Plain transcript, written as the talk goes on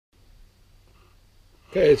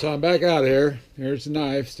Okay, so I'm back out here. Here's the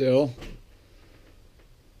knife still.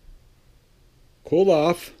 Cooled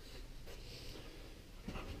off.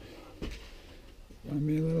 Find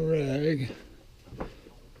me a little rag.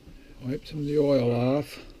 Wipe some of the oil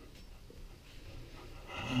off.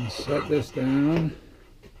 And set this down.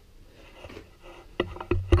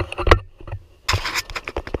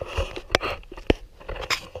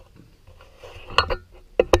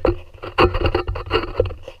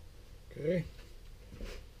 Okay.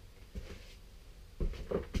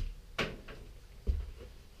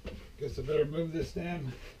 Guess I better move this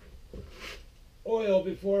damn oil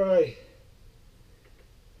before I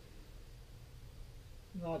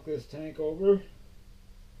knock this tank over.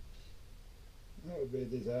 That would be a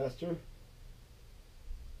disaster.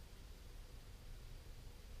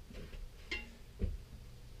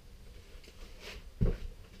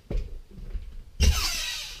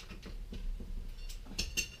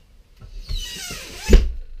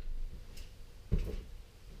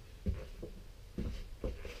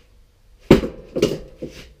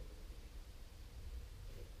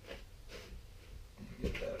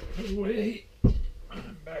 Get that out of the way.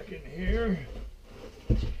 I'm back in here.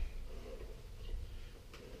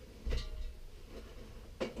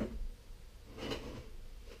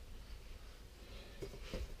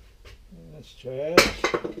 That's trash.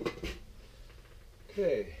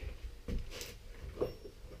 Okay.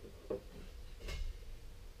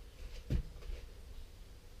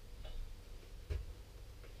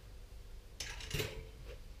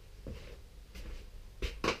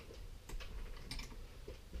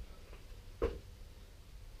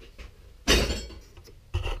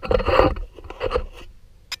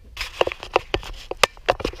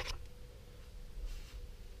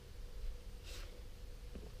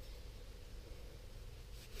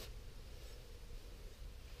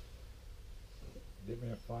 Give me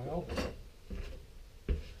a file.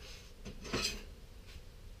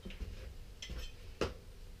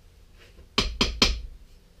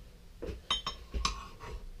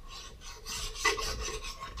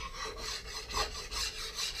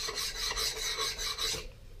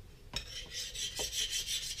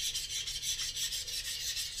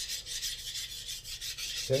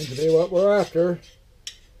 Seems to be what we're after.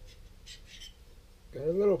 Got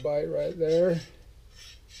a little bite right there.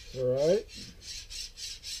 It's all right.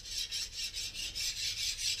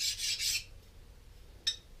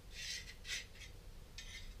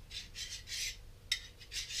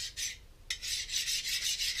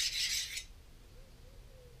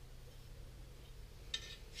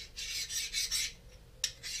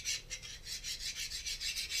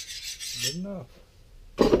 Good enough.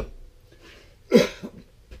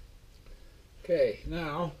 Okay,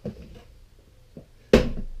 now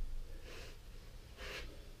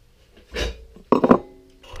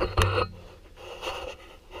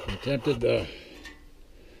I'm tempted to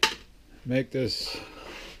make this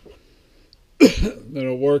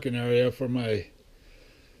little working area for my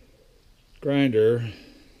grinder.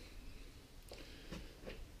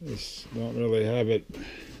 Just don't really have it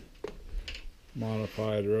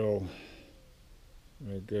modified real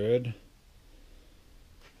good.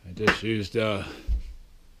 I just used a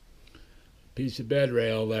piece of bed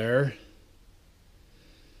rail there,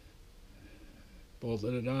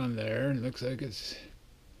 bolted it on there, and it looks like it's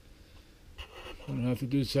going to have to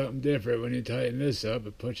do something different when you tighten this up.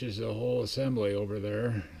 It pushes the whole assembly over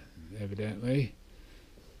there, evidently.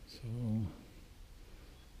 So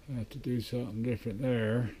I have to do something different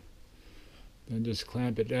there. Then just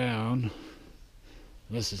clamp it down.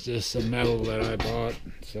 This is just some metal that I bought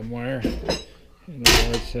somewhere in a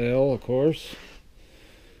yard sale, of course.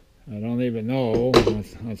 I don't even know.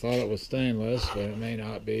 I thought it was stainless, but it may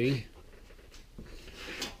not be.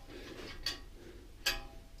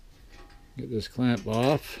 Get this clamp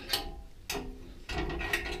off.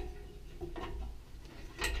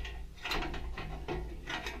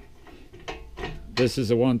 This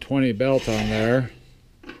is a 120 belt on there.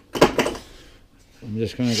 I'm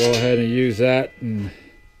just going to go ahead and use that and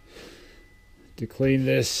to clean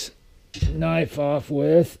this knife off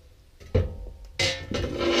with.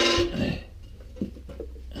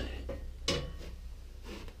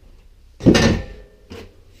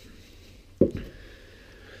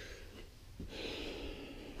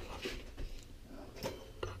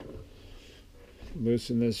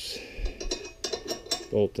 Loosen this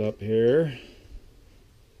bolt up here.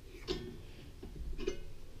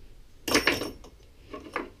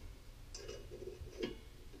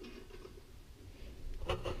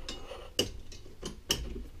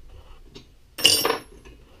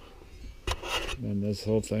 And this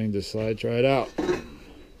whole thing just slides right out.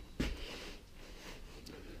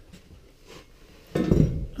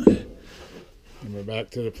 we're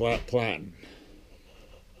back to the flat platen.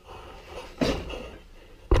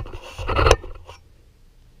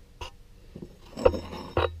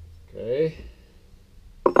 Okay.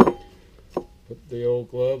 Put the old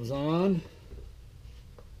gloves on.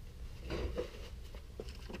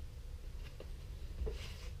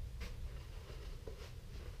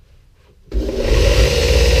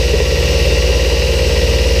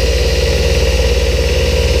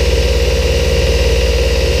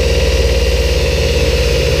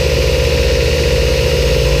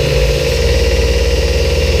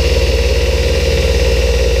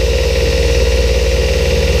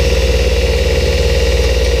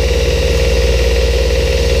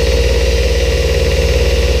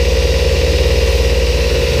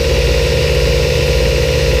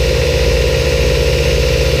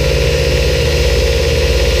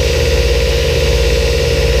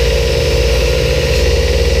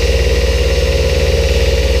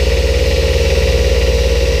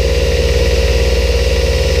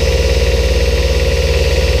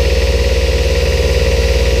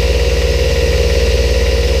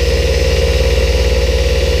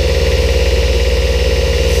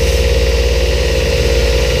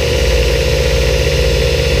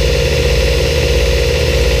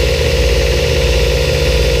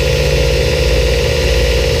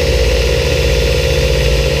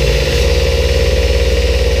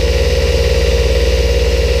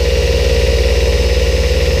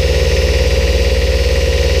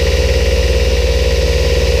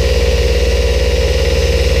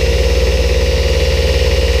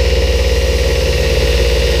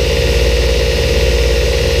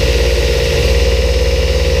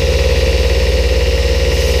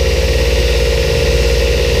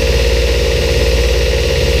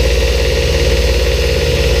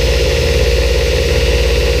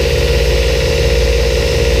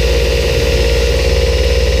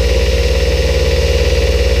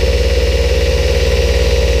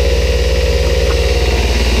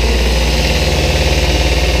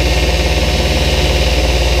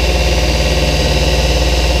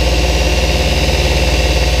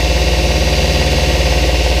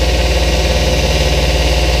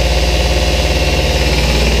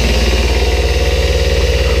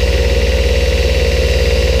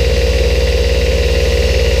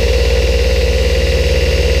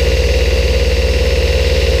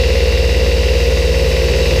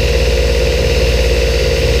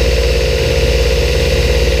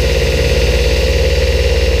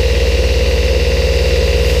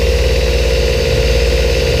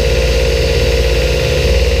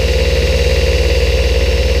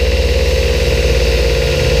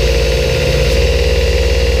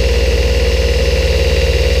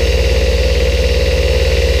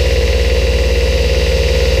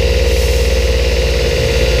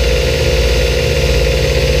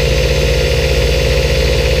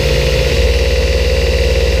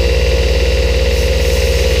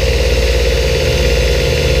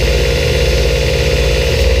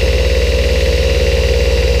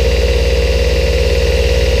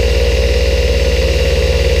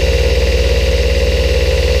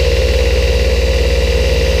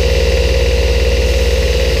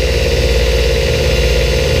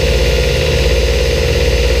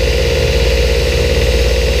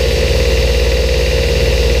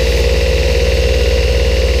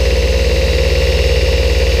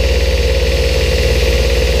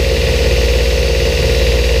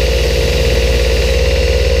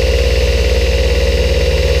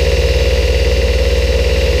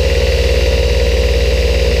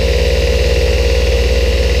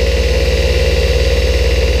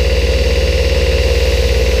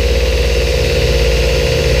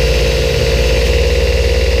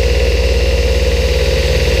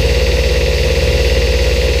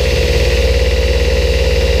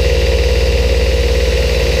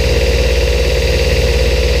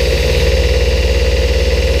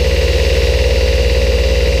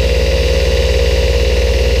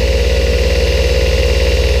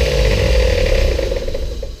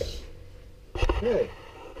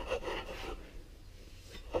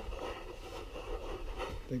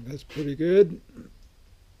 think that's pretty good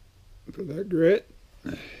for that grit.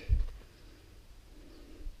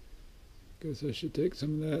 Guess I should take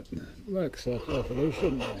some of that black stuff off of there,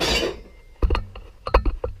 shouldn't I?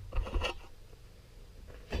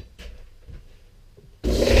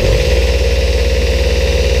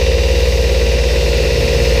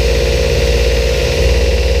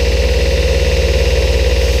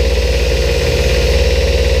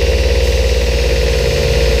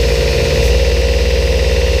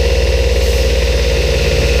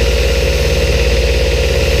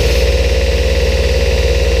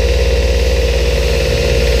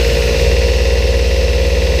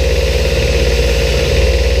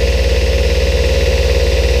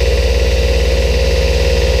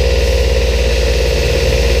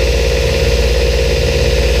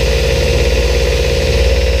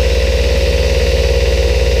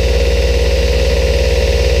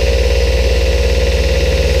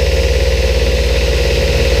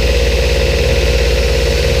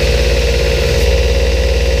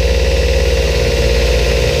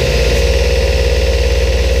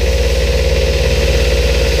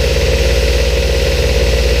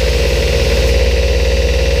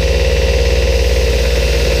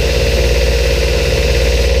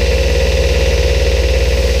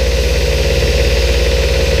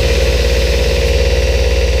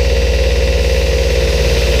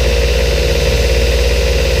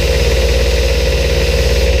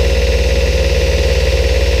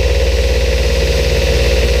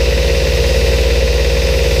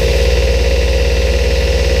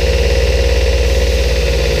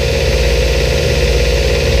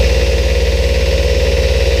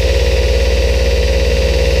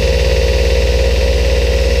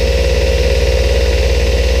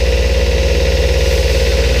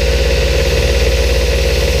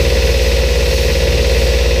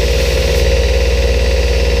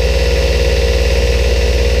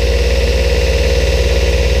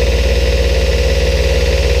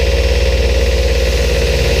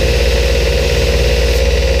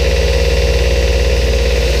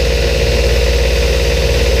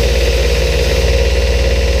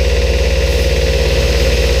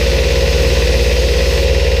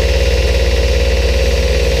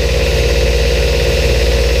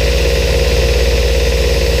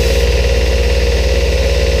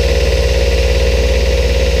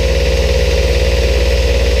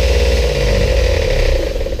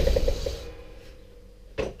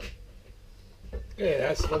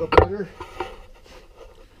 little better?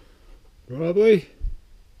 Probably.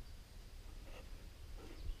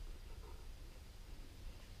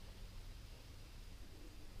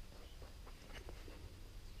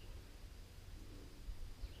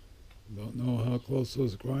 Don't know how close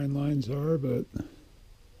those grind lines are, but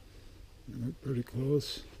they look pretty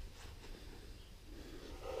close.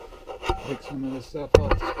 Take some of the stuff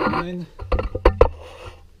off the spine.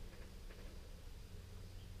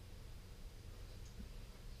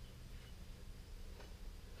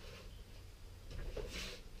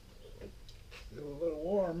 Still a little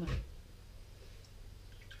warm.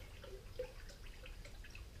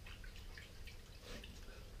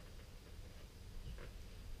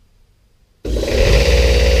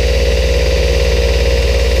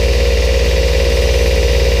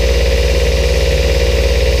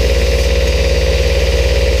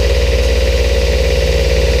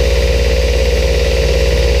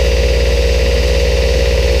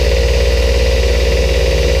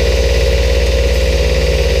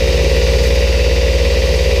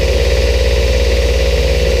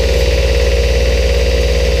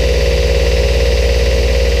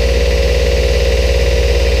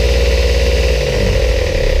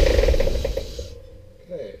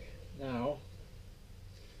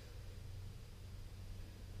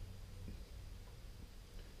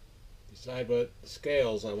 Decide what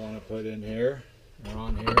scales I want to put in here, or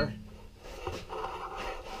on here.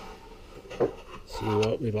 See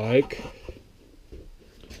what we like.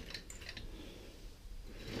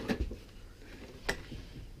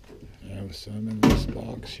 I have some in this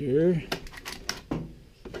box here.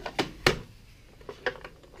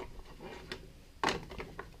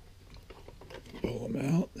 Pull them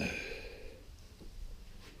out.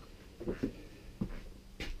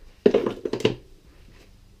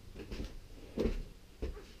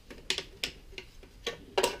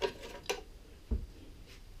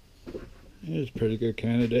 There's pretty good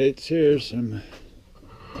candidates here. Some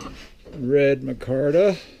red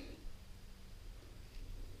micarta.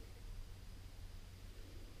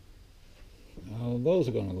 How those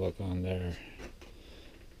are going to look on there.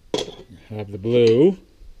 Have the blue.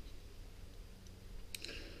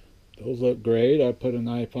 Those look great. I put a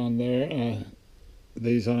knife on there.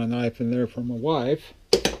 These on a knife in there for my wife.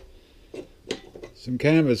 Some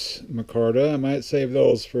canvas micarta. I might save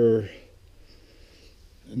those for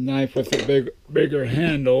a knife with a bigger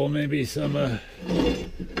handle. Maybe some of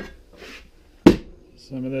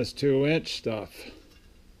this 2-inch stuff.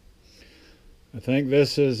 I think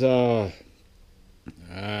this is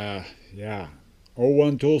yeah,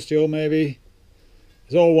 01 tool steel maybe.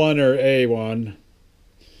 It's 01 or A1.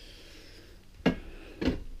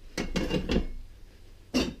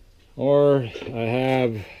 Or I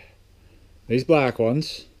have these black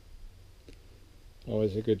ones.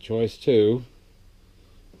 Always a good choice too.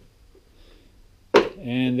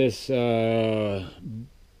 And this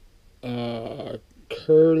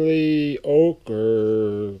curly oak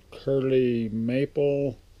or curly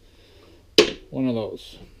maple, one of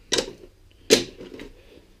those. I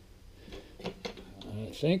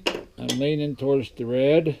think I'm leaning towards the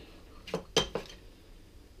red.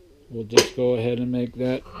 We'll just go ahead and make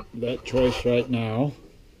that choice right now.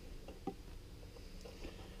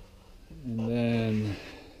 And then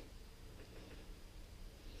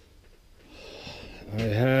I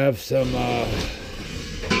have some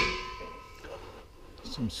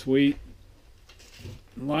sweet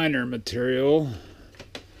liner material.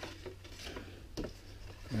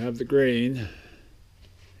 I have the green.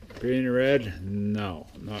 Green or red? No,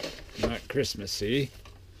 not Christmassy.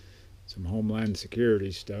 Some Homeland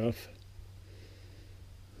Security stuff.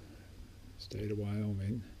 State of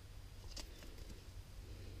Wyoming.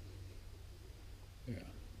 Yeah.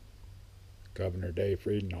 Governor Dave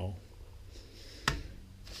Friednall.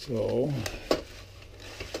 So,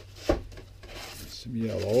 some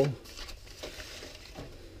yellow.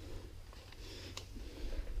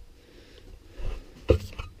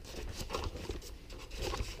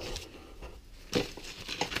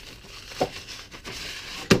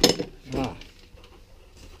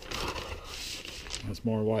 That's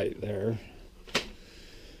more white there.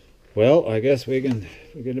 Well, I guess we can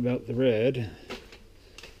forget about the red.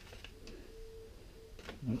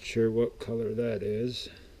 Not sure what color that is.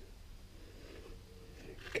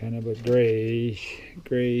 Kind of a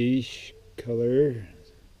grayish color.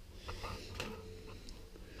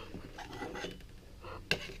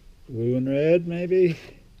 Blue and red, maybe.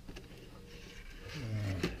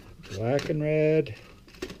 Black and red.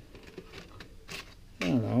 I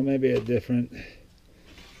don't know, maybe a different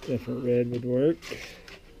red would work.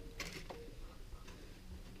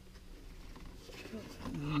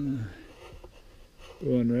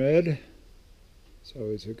 Blue and red. It's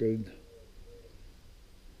always a good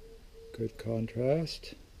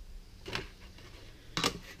contrast.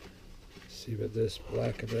 See what this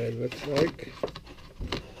black and red looks like.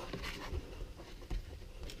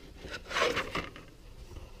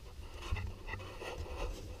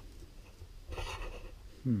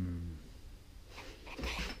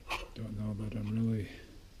 Don't know that I'm really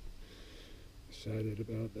excited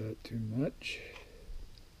about that too much.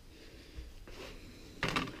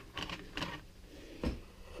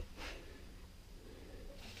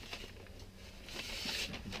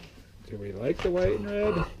 Do we like the white and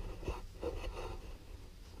red?